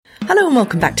Hello and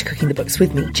welcome back to Cooking the Books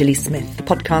with me, Gilly Smith, the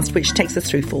podcast which takes us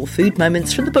through 4 food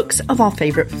moments from the books of our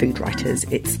favourite food writers.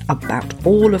 It's about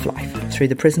all of life through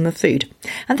the prism of food.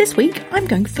 And this week, I'm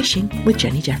going fishing with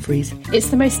Jenny Jefferies. It's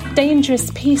the most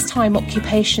dangerous peacetime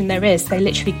occupation there is. They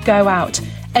literally go out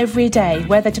every day,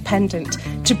 weather dependent,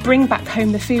 to bring back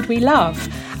home the food we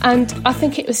love. And I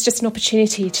think it was just an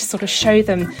opportunity to sort of show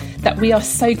them that we are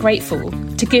so grateful,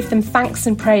 to give them thanks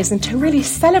and praise and to really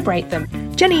celebrate them.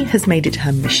 Jenny has made it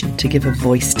her mission to give a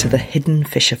voice to the hidden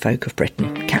fisherfolk of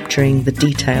Britain, capturing the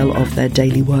detail of their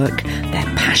daily work, their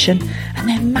passion and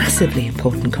their massively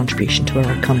important contribution to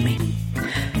our economy.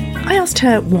 I asked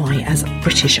her why, as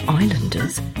British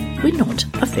Islanders, we're not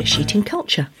a fish-eating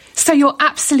culture. So you're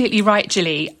absolutely right,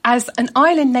 Gilly. As an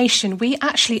island nation, we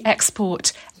actually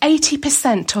export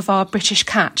 80% of our British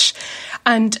catch.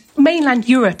 And mainland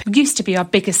Europe used to be our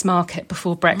biggest market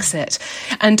before Brexit.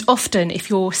 And often, if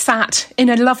you're sat in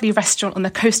a lovely restaurant on the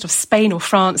coast of Spain or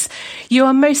France, you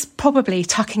are most probably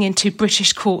tucking into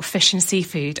British caught fish and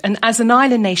seafood. And as an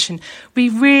island nation, we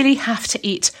really have to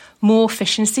eat more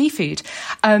fish and seafood.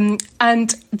 And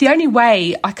the only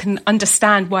way I can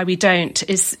understand why we don't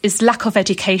is lack of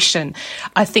education.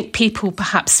 I think people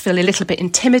perhaps feel a little bit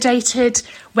intimidated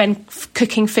when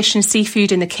cooking fish and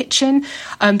seafood in the kitchen.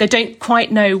 They don't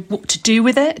quite know what to do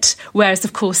with it, whereas,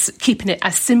 of course, keeping it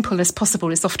as simple as possible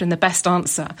is often the best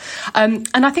answer. And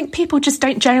I think people just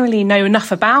don't generally know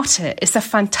enough about it. It's a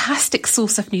fantastic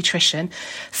source of nutrition.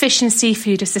 Fish and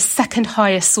seafood is the second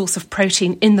highest source of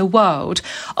protein in the world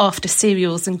after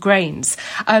cereals and grains.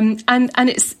 And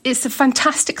it's a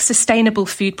fantastic sustainable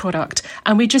food product,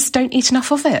 and we just don't eat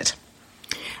enough of it.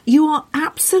 You are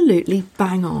absolutely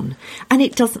bang on, and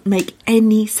it doesn't make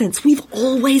any sense. We've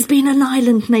always been an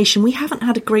island nation. We haven't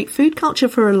had a great food culture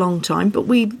for a long time, but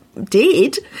we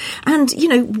did. And, you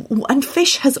know, and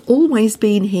fish has always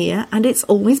been here, and it's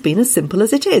always been as simple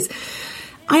as it is.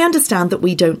 I understand that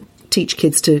we don't teach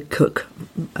kids to cook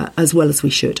as well as we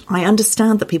should. I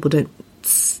understand that people don't,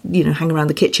 you know, hang around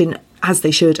the kitchen as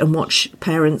they should and watch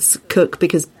parents cook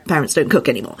because parents don't cook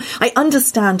anymore. I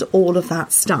understand all of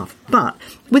that stuff. But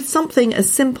with something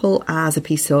as simple as a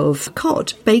piece of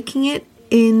cod, baking it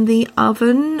in the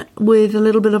oven with a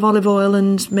little bit of olive oil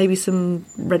and maybe some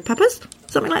red peppers,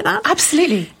 something like that.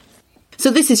 Absolutely. So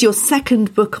this is your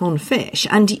second book on fish,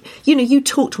 and, you know, you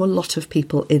talk to a lot of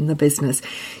people in the business.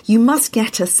 You must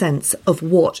get a sense of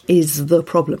what is the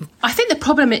problem. I think the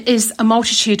problem is a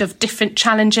multitude of different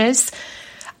challenges.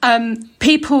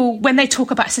 People, when they talk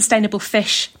about sustainable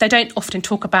fish, they don't often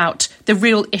talk about the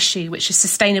real issue, which is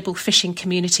sustainable fishing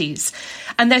communities.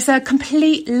 And there's a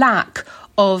complete lack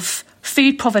of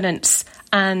food provenance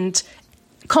and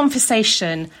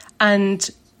conversation and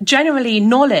generally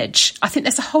knowledge. I think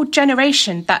there's a whole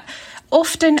generation that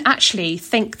often actually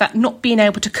think that not being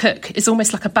able to cook is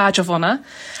almost like a badge of honour.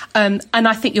 And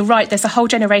I think you're right, there's a whole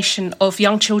generation of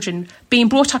young children being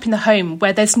brought up in the home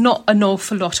where there's not an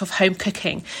awful lot of home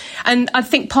cooking. And I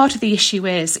think part of the issue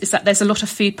is that there's a lot of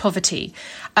food poverty.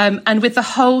 And with the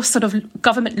whole sort of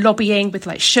government lobbying with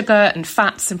like sugar and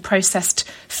fats and processed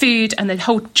food and the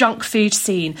whole junk food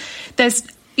scene, there's,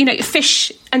 you know,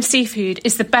 fish and seafood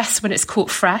is the best when it's caught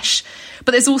fresh,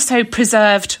 but there's also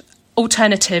preserved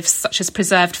alternatives such as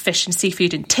preserved fish and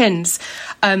seafood in tins.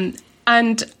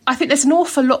 And I think there's an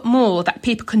awful lot more that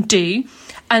people can do.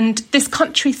 And this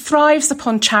country thrives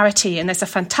upon charity, and there's a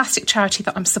fantastic charity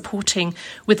that I'm supporting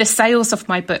with the sales of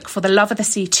my book For the Love of the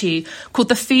Sea too, called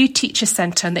the Food Teacher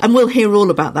Centre. And we'll hear all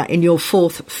about that in your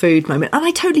fourth food moment. And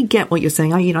I totally get what you're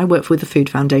saying. I work with the Food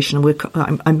Foundation,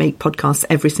 and I make podcasts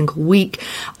every single week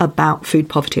about food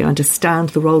poverty. I understand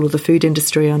the role of the food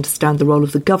industry, I understand the role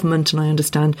of the government, and I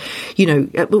understand, you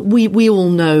know, we all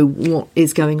know what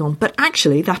is going on. But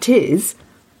actually, that is,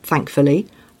 thankfully,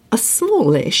 a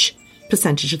smallish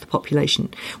percentage of the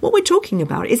population. What we're talking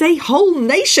about is a whole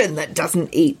nation that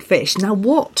doesn't eat fish. Now,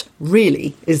 what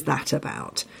really is that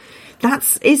about?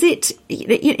 Is it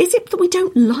that we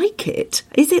don't like it?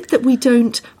 Is it that we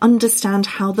don't understand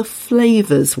how the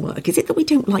flavours work? Is it that we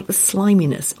don't like the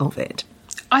sliminess of it?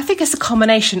 I think it's a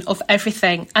combination of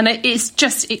everything. And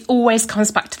it always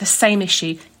comes back to the same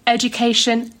issue.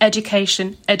 Education,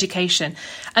 education, education.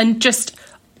 And just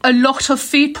a lot of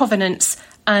food provenance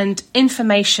and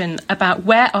information about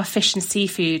where our fish and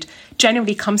seafood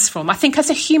generally comes from. I think as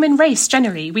a human race,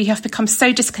 generally, we have become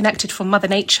so disconnected from Mother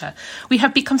Nature. We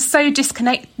have become so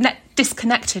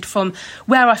disconnected from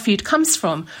where our food comes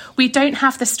from. We don't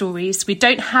have the stories. We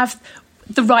don't have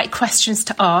the right questions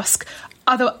to ask.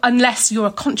 unless you're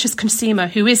a conscious consumer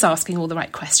who is asking all the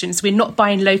right questions. We're not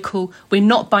buying local, we're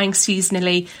not buying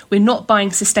seasonally, we're not buying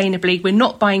sustainably, we're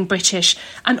not buying British,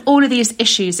 and all of these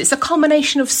issues. It's a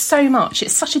combination of so much.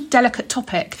 It's such a delicate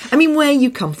topic. I mean, where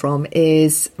you come from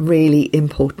is really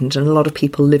important, and a lot of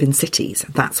people live in cities.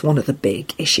 That's one of the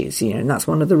big issues, and that's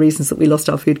one of the reasons that we lost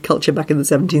our food culture back in the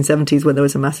 1770s, when there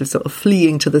was a massive sort of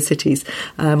fleeing to the cities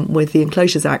with the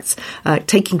Enclosures Acts,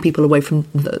 taking people away from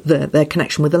their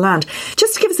connection with the land.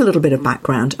 Just to give us a little bit of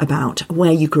background about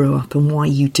where you grew up and why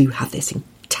you do have this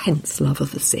intense love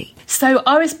of the sea. So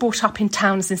I was brought up in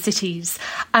towns and cities,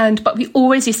 but we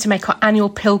always used to make our annual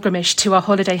pilgrimage to our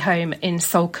holiday home in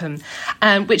Salcombe,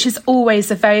 which is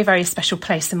always a very, very special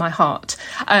place in my heart.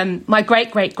 My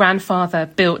great-great-grandfather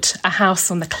built a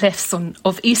house on the cliffs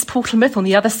of East Portsmouth on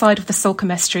the other side of the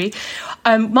Salcombe estuary,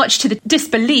 much to the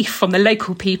disbelief from the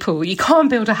local people. You can't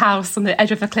build a house on the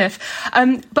edge of a cliff.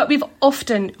 But we've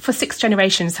often, for 6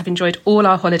 generations, have enjoyed all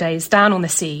our holidays down on the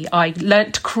sea. I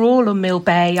learnt to crawl on Mill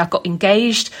Bay. I got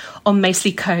engaged on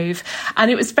Maceley Cove,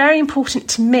 and it was very important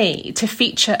to me to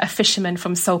feature a fisherman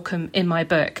from Salcombe in my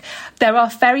book. There are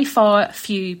very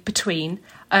few between.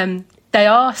 They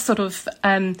are sort of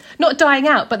not dying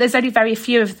out, but there's only very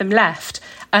few of them left.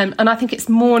 And I think it's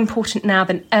more important now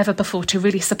than ever before to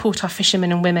really support our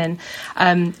fishermen and women.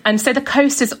 And so the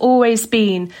coast has always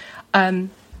been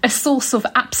a source of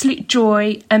absolute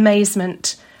joy,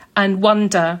 amazement and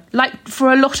wonder, like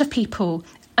for a lot of people.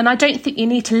 And I don't think you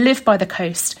need to live by the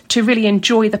coast to really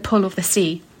enjoy the pull of the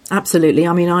sea. Absolutely.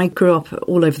 I mean, I grew up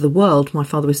all over the world. My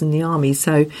father was in the army,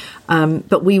 so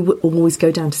but we would always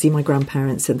go down to see my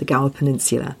grandparents at the Gower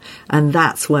Peninsula, and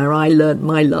that's where I learnt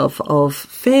my love of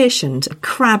fish and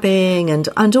crabbing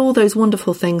and all those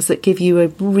wonderful things that give you a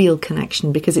real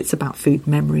connection, because it's about food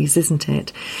memories, isn't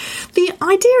it? The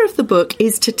idea of the book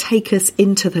is to take us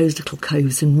into those little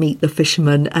coves and meet the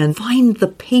fishermen and find the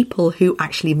people who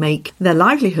actually make their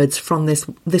livelihoods from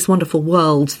this wonderful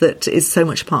world that is so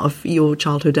much part of your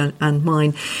childhood and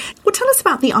mine. Well, tell us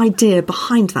about the idea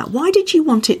behind that. Why did you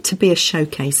want it to be a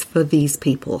showcase for these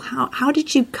people? How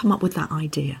did you come up with that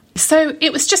idea? So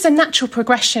it was just a natural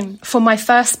progression for my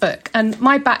first book. And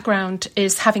my background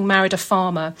is having married a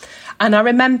farmer. And I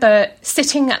remember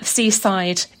sitting at the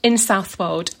seaside in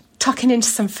Southwold, tucking into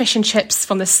some fish and chips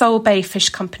from the Sole Bay Fish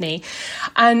Company,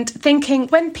 and thinking,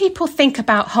 when people think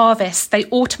about harvest, they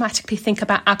automatically think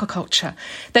about agriculture.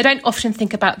 They don't often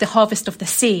think about the harvest of the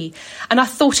sea. And I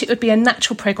thought it would be a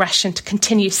natural progression to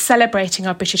continue celebrating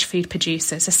our British food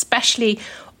producers, especially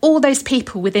all those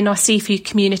people within our seafood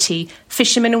community,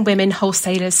 fishermen and women,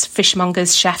 wholesalers,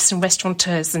 fishmongers, chefs and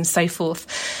restaurateurs and so forth.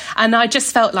 And I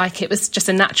just felt like it was just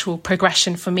a natural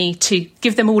progression for me to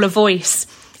give them all a voice.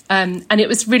 And it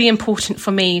was really important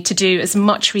for me to do as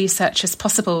much research as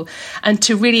possible and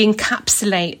to really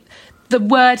encapsulate the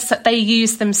words that they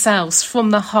use themselves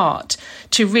from the heart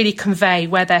to really convey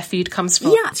where their food comes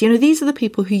from. Yes, these are the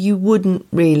people who you wouldn't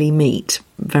really meet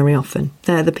very often.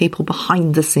 They're the people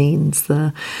behind the scenes,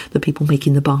 the people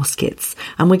making the baskets.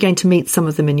 And we're going to meet some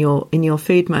of them in your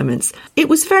food moments. It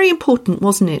was very important,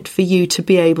 wasn't it, for you to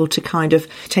be able to kind of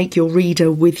take your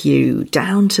reader with you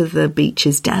down to the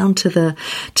beaches, down to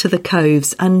the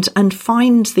coves and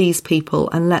find these people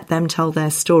and let them tell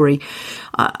their story.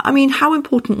 I mean, how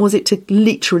important was it to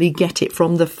literally get it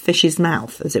from the fish's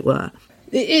mouth, as it were?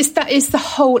 That is the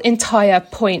whole entire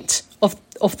point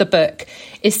of the book,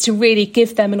 is to really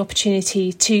give them an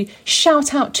opportunity to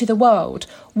shout out to the world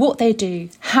what they do,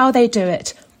 how they do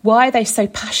it, why they're so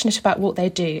passionate about what they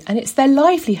do. And it's their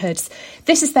livelihoods.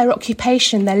 This is their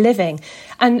occupation, their living.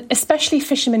 And especially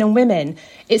fishermen and women,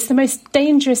 it's the most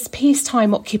dangerous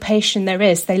peacetime occupation there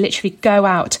is. They literally go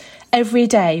out every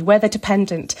day, weather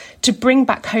dependent, to bring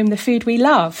back home the food we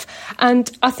love.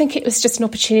 And I think it was just an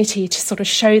opportunity to sort of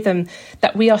show them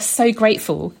that we are so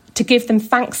grateful, to give them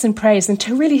thanks and praise and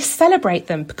to really celebrate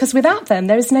them, because without them,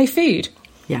 there is no food.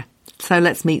 Yeah. So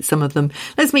let's meet some of them.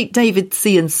 Let's meet David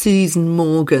C. and Susan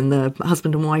Morgan, the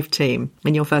husband and wife team,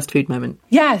 in your first food moment.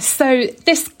 Yeah, so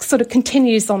this sort of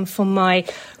continues on from my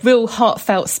real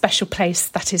heartfelt special place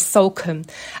that is Salcombe.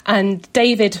 And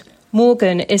David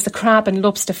Morgan is a crab and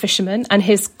lobster fisherman, and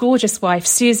his gorgeous wife,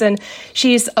 Susan,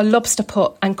 she's a lobster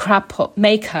pot and crab pot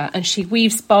maker, and she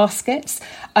weaves baskets,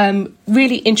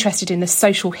 really interested in the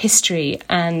social history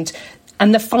and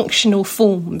the functional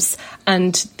forms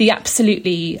and the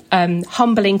absolutely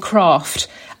humbling craft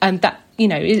that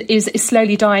is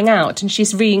slowly dying out, and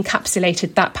she's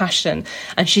re-encapsulated that passion,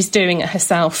 and she's doing it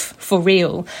herself for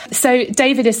real. So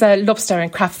David is a lobster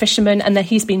and crab fisherman, and then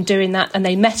he's been doing that, and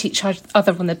they met each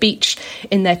other on the beach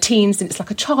in their teens, and it's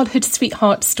like a childhood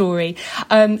sweetheart story.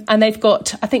 And they've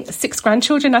got, I think, 6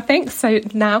 grandchildren, so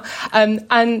now.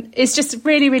 And it's just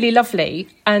really, really lovely.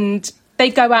 And they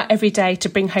go out every day to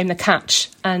bring home the catch,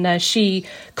 and she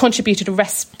contributed a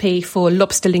recipe for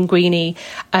lobster linguine,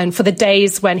 and for the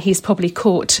days when he's probably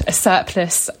caught a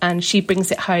surplus, and she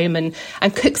brings it home and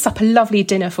cooks up a lovely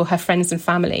dinner for her friends and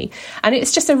family. And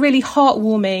it's just a really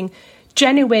heartwarming,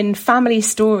 genuine family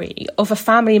story of a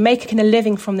family making a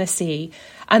living from the sea.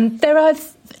 And there are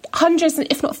hundreds,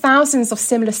 if not thousands, of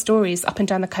similar stories up and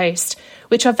down the coast,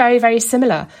 which are very, very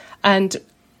similar. And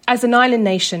as an island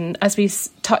nation, as we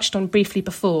touched on briefly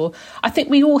before, I think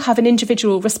we all have an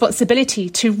individual responsibility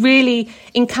to really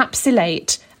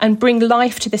encapsulate and bring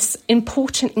life to this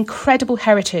important, incredible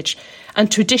heritage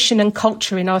and tradition and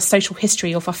culture in our social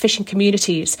history of our fishing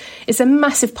communities. Is a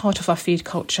massive part of our food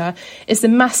culture, is a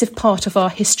massive part of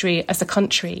our history as a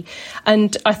country.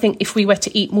 And I think if we were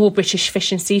to eat more British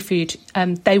fish and seafood,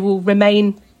 they will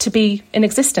remain to be in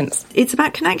existence. It's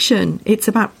about connection. It's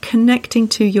about connecting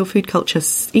to your food culture.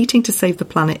 Eating to save the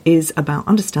planet is about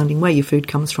understanding where your food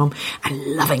comes from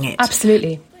and loving it.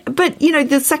 Absolutely. But,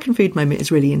 the second food moment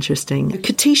is really interesting.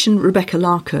 Katish and Rebecca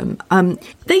Larkham,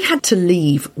 they had to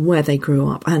leave where they grew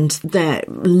up and their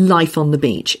life on the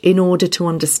beach in order to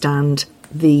understand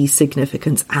the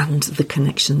significance and the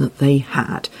connection that they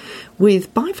had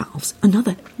with bivalves,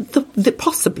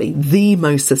 possibly the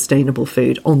most sustainable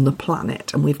food on the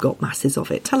planet, and we've got masses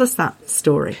of it. Tell us that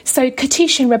story. So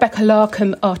Katish and Rebecca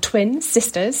Larkham are twin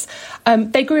sisters.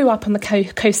 They grew up on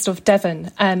the coast of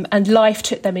Devon, and life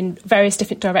took them in various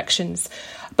different directions,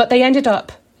 but they ended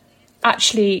up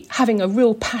actually having a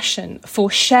real passion for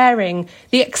sharing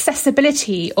the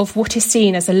accessibility of what is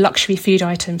seen as a luxury food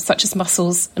item, such as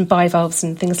mussels and bivalves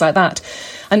and things like that,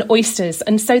 and oysters.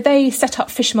 And so they set up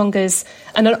fishmongers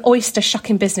and an oyster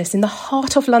shucking business in the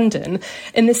heart of London,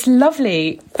 in this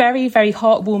lovely, very, very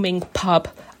heartwarming pub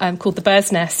called the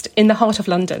Bird's Nest in the heart of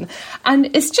London. And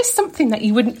it's just something that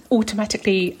you wouldn't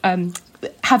automatically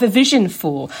have a vision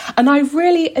for. And I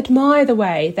really admire the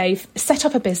way they've set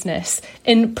up a business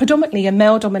in predominantly a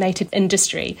male-dominated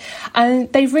industry.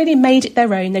 And they've really made it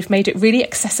their own. They've made it really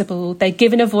accessible. They've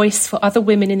given a voice for other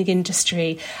women in the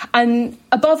industry. And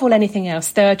above all anything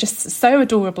else, they're just so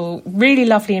adorable, really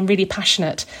lovely and really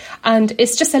passionate. And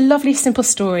it's just a lovely, simple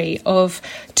story of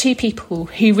 2 people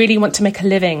who really want to make a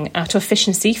living out of fish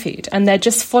and seafood. And they're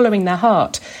just following their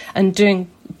heart and doing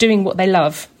what they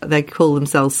love. They call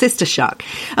themselves Sister Shuck.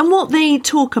 And what they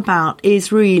talk about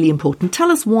is really important. Tell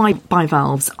us why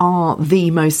bivalves are the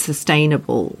most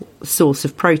sustainable source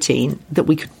of protein that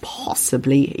we could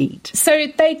possibly eat. So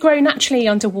they grow naturally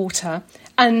underwater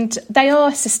and they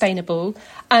are sustainable.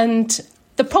 And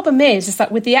the problem is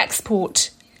that with the export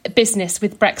business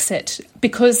with Brexit,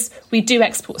 because we do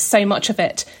export so much of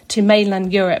it to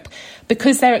mainland Europe,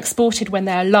 because they're exported when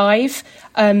they're alive,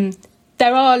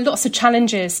 there are lots of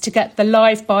challenges to get the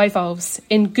live bivalves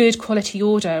in good quality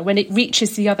order when it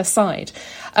reaches the other side.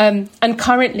 And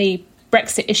currently,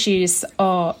 Brexit issues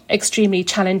are extremely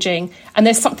challenging, and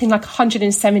there's something like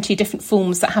 170 different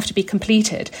forms that have to be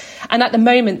completed. And at the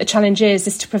moment, the challenge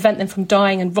is to prevent them from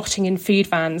dying and rotting in food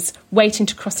vans waiting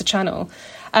to cross the channel.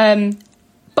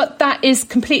 But that is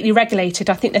completely regulated.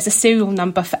 I think there's a serial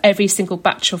number for every single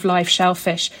batch of live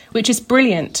shellfish, which is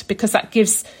brilliant because that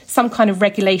gives some kind of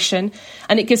regulation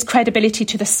and it gives credibility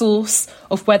to the source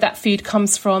of where that food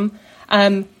comes from,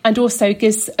 and also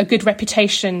gives a good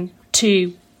reputation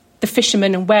to the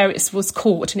fisherman and where it was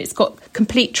caught, and it's got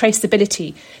complete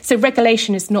traceability. So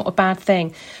regulation is not a bad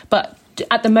thing. But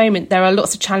at the moment, there are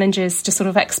lots of challenges to sort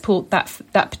of export that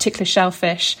particular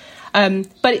shellfish.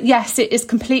 But yes, it is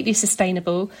completely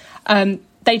sustainable.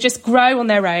 They just grow on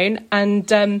their own and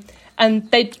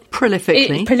they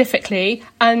prolifically,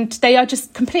 and they are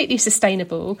just completely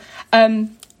sustainable.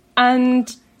 And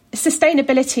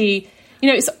sustainability,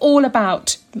 it's all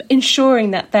about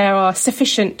ensuring that there are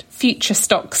sufficient future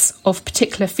stocks of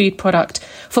particular food product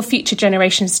for future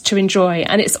generations to enjoy.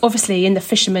 And it's obviously in the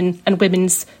fishermen and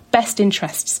women's best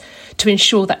interests to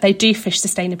ensure that they do fish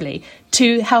sustainably,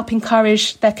 to help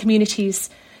encourage their communities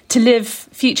to live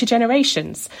future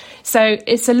generations. So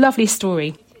it's a lovely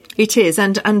story. It is,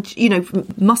 and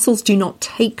mussels do not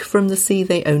take from the sea;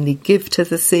 they only give to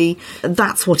the sea.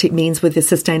 That's what it means with the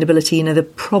sustainability. The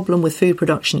problem with food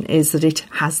production is that it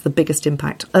has the biggest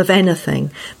impact of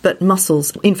anything. But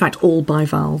mussels, in fact, all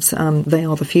bivalves, they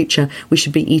are the future. We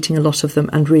should be eating a lot of them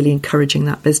and really encouraging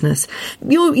that business.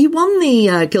 You won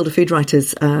the Guild of Food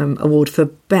Writers Award for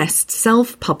Best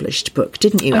Self-Published Book,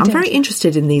 didn't you? I'm very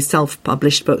interested in these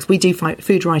self-published books. We do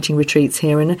food writing retreats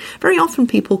here, and very often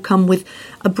people come with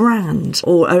a brand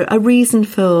or a reason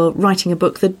for writing a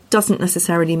book that doesn't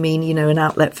necessarily mean, an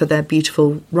outlet for their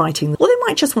beautiful writing. Or they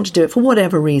might just want to do it for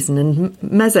whatever reason. And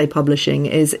Meze Publishing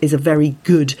is a very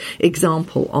good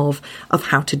example of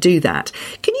how to do that.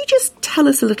 Can you just tell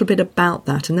us a little bit about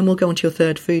that, and then we'll go on to your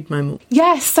third food moment?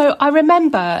 Yes, so I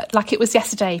remember, like it was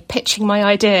yesterday, pitching my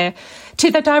idea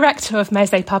to the director of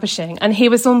Meze Publishing, and he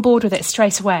was on board with it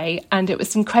straight away, and it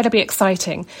was incredibly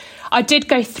exciting. I did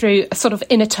go through a sort of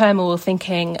inner turmoil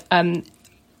thinking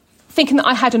that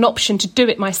I had an option to do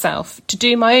it myself, to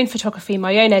do my own photography,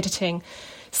 my own editing,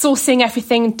 sourcing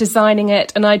everything, designing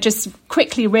it, and I just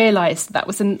quickly realised that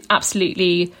was an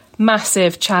absolutely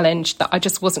massive challenge that I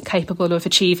just wasn't capable of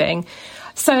achieving.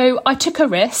 So I took a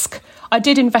risk. I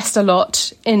did invest a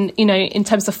lot in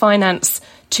terms of finance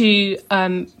to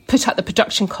put up the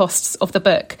production costs of the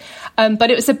book.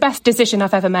 But it was the best decision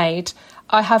I've ever made.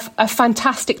 I have a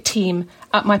fantastic team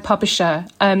at my publisher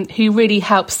who really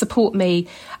help support me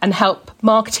and help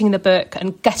marketing the book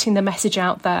and getting the message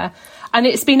out there. And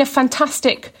it's been a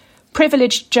fantastic,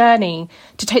 privileged journey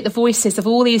to take the voices of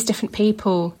all these different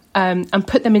people and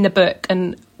put them in the book.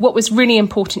 And what was really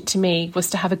important to me was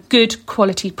to have a good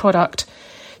quality product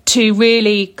to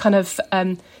really kind of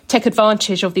take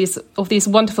advantage of these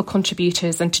wonderful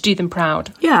contributors and to do them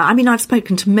proud. Yeah, I mean, I've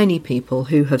spoken to many people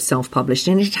who have self-published,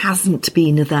 and it hasn't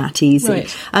been that easy.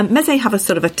 Right. Meze have a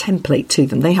sort of a template to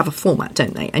them. They have a format,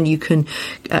 don't they? And you can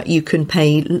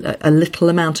pay a little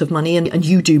amount of money, and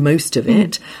you do most of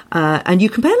it. And you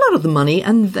can pay a lot of the money,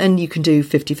 and then you can do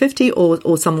 50-50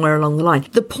 or somewhere along the line.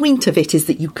 The point of it is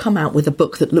that you come out with a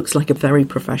book that looks like a very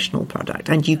professional product,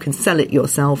 and you can sell it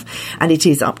yourself, and it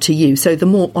is up to you. So the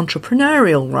more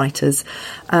entrepreneurial writers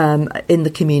in the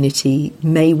community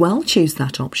may well choose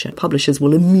that option. Publishers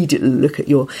will immediately look at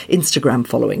your Instagram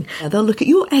following. They'll look at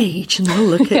your age, and they'll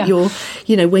look at your,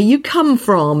 where you come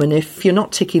from. And if you're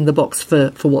not ticking the box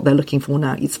for what they're looking for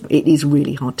now, it is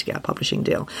really hard to get a publishing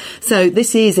deal. So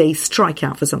this is a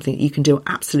strikeout for something that you can do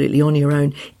absolutely on your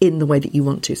own in the way that you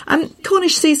want to.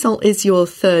 Cornish sea salt is your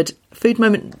third food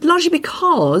moment, largely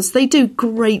because they do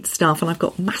great stuff, and I've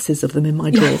got masses of them in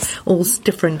my drawer, all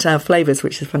different flavours,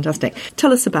 which is fantastic.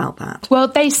 Tell us about that. Well,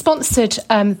 they sponsored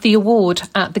the award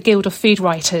at the Guild of Food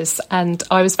Writers, and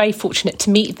I was very fortunate to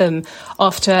meet them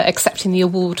after accepting the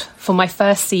award for my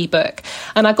first sea book.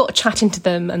 And I got chatting to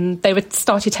them, and they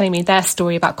started telling me their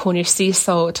story about Cornish sea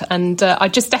salt, and I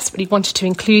just desperately wanted to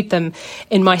include them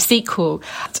in my sequel.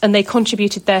 And they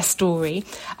contributed their story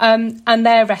and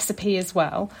their recipe as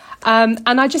well.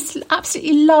 And I just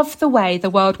absolutely love the way the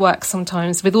world works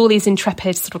sometimes, with all these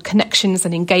intrepid sort of connections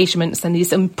and engagements and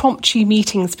these impromptu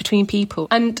meetings between people.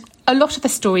 And a lot of the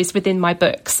stories within my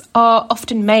books are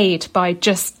often made by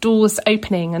just doors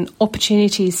opening and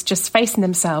opportunities just facing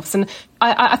themselves. And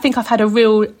I think I've had a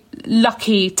real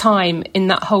lucky time in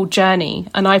that whole journey.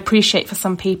 And I appreciate for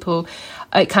some people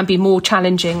it can be more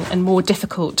challenging and more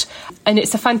difficult. And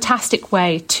it's a fantastic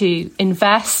way to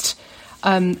invest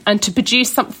and to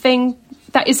produce something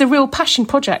that is a real passion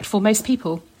project for most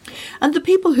people. And the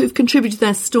people who've contributed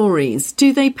their stories,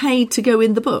 do they pay to go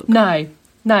in the book? No.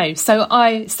 So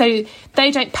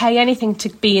they don't pay anything to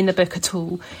be in the book at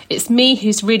all. It's me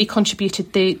who's really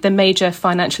contributed the major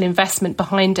financial investment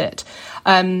behind it.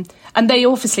 And they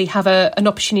obviously have an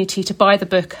opportunity to buy the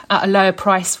book at a lower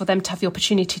price for them to have the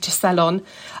opportunity to sell on.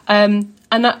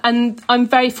 And I'm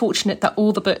very fortunate that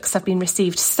all the books have been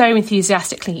received so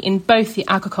enthusiastically in both the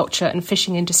agriculture and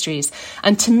fishing industries.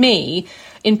 And to me,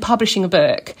 in publishing a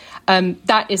book,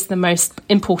 that is the most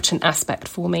important aspect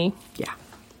for me.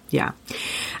 Yeah.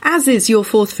 As is your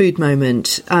fourth food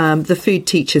moment, the Food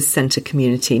Teachers Centre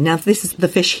community. Now, this is the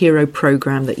Fish Hero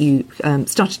programme that you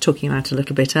started talking about a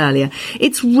little bit earlier.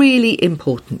 It's really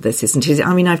important, this, isn't it?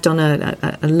 I mean, I've done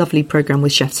a lovely programme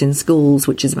with Chefs in Schools,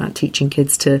 which is about teaching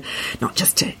kids to not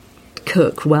just to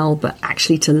cook well, but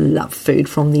actually to love food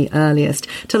from the earliest.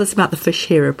 Tell us about the Fish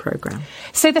Hero programme.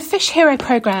 So the Fish Hero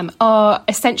programme are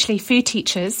essentially food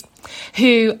teachers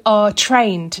who are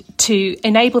trained to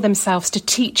enable themselves to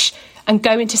teach and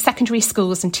go into secondary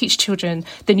schools and teach children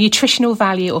the nutritional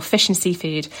value of fish and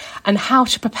seafood and how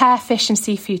to prepare fish and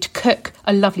seafood to cook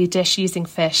a lovely dish using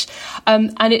fish.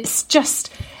 And it's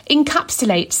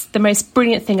encapsulates the most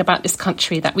brilliant thing about this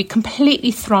country, that we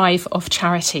completely thrive off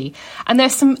charity. And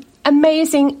there's some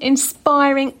amazing,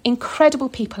 inspiring, incredible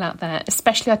people out there,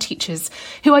 especially our teachers,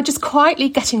 who are just quietly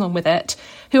getting on with it,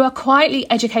 who are quietly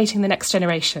educating the next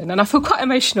generation. And I feel quite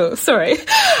emotional, sorry.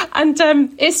 And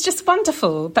it's just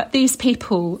wonderful that these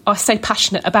people are so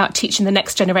passionate about teaching the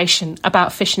next generation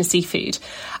about fish and seafood.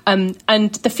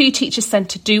 And the Food Teachers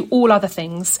Centre do all other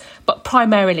things, but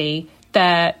primarily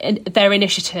their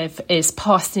initiative is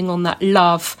passing on that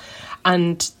love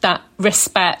and that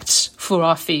respect for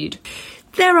our food.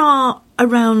 There are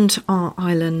around our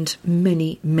island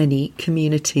many, many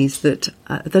communities that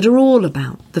are all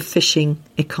about the fishing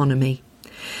economy.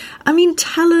 I mean,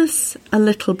 tell us a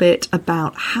little bit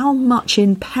about how much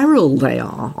in peril they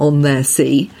are on their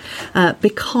sea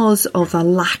because of a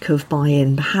lack of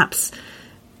buy-in, perhaps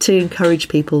to encourage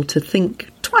people to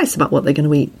think twice about what they're going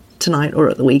to eat tonight or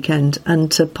at the weekend, and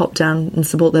to pop down and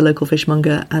support their local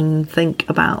fishmonger and think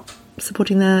about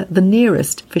supporting the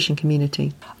nearest fishing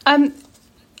community.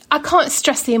 I can't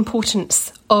stress the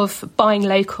importance of buying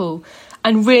local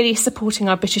and really supporting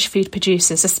our British food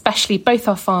producers, especially both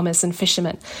our farmers and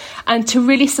fishermen, and to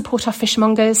really support our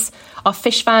fishmongers, our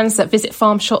fish vans that visit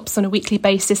farm shops on a weekly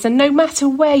basis. And no matter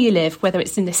where you live, whether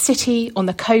it's in the city, on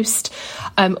the coast,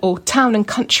 or town and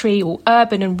country, or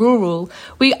urban and rural,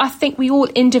 I think we all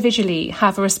individually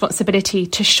have a responsibility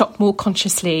to shop more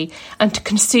consciously and to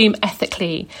consume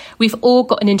ethically. We've all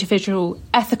got an individual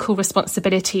ethical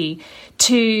responsibility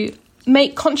to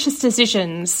make conscious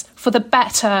decisions for the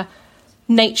better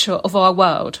nature of our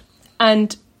world.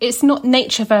 And it's not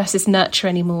nature versus nurture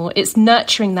anymore. It's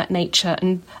nurturing that nature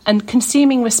and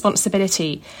consuming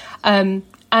responsibility. And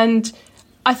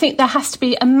I think there has to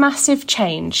be a massive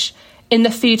change in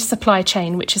the food supply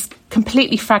chain, which is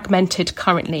completely fragmented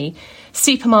currently.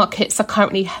 Supermarkets are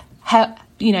currently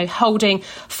holding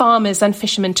farmers and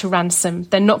fishermen to ransom.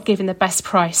 They're not giving the best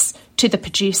price to the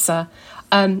producer.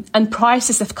 And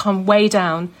prices have come way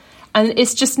down. And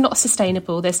it's just not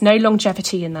sustainable. There's no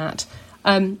longevity in that.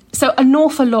 So an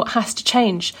awful lot has to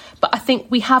change. But I think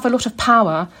we have a lot of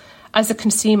power as a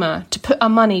consumer to put our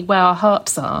money where our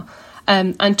hearts are,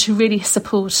 and to really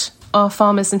support our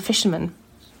farmers and fishermen.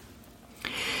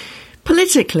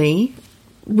 Politically,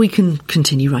 we can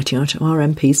continue writing out to our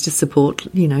MPs to support,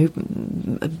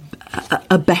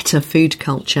 a better food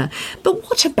culture. But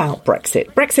what about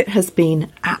Brexit? Brexit has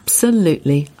been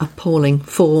absolutely appalling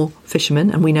for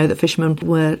fishermen, and we know that fishermen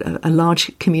were a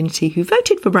large community who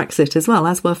voted for Brexit as well,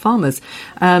 as were farmers.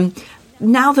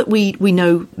 Now that we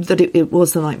know that it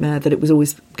was the nightmare that it was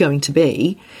always going to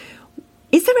be,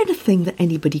 is there anything that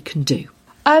anybody can do?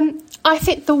 I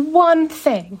think the one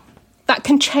thing that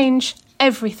can change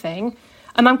everything,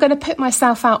 and I'm going to put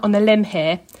myself out on a limb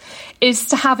here, is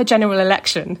to have a general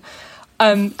election.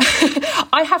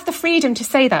 I have the freedom to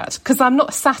say that because I'm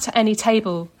not sat at any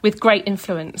table with great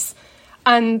influence.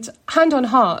 And hand on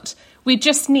heart, we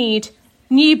just need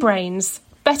new brains,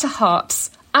 better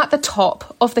hearts at the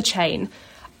top of the chain,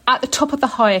 at the top of the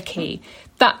hierarchy,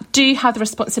 that do have the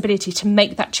responsibility to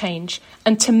make that change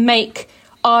and to make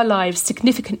our lives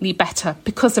significantly better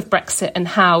because of Brexit and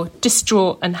how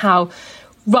distraught and how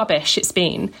rubbish it's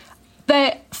been.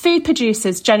 The food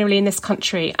producers generally in this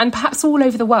country, and perhaps all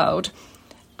over the world,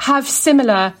 have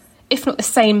similar, if not the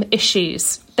same,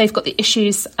 issues. They've got the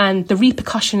issues and the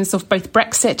repercussions of both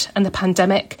Brexit and the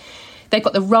pandemic. They've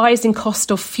got the rising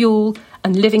cost of fuel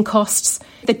and living costs,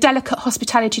 the delicate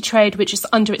hospitality trade, which is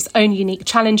under its own unique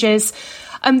challenges.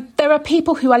 There are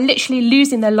people who are literally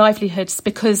losing their livelihoods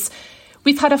because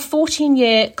we've had a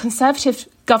 14-year Conservative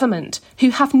government who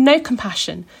have no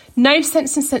compassion, no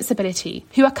sense and sensibility,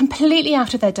 who are completely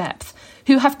out of their depth,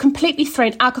 who have completely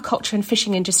thrown agriculture and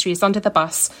fishing industries under the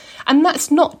bus. And that's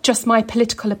not just my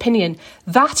political opinion.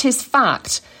 That is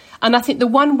fact. And I think the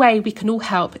one way we can all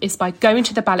help is by going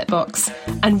to the ballot box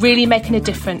and really making a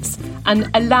difference and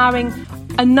allowing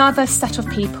another set of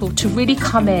people to really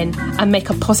come in and make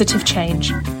a positive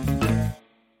change.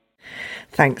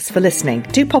 Thanks for listening.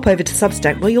 Do pop over to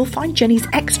Substack where you'll find Jenny's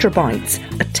Extra Bites,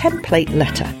 a template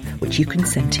letter which you can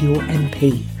send to your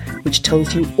MP, which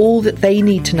tells you all that they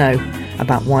need to know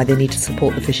about why they need to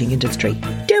support the fishing industry.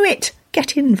 Do it!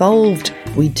 Get involved.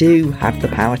 We do have the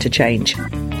power to change.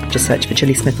 Just search for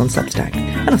Gilly Smith on Substack,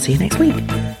 and I'll see you next week.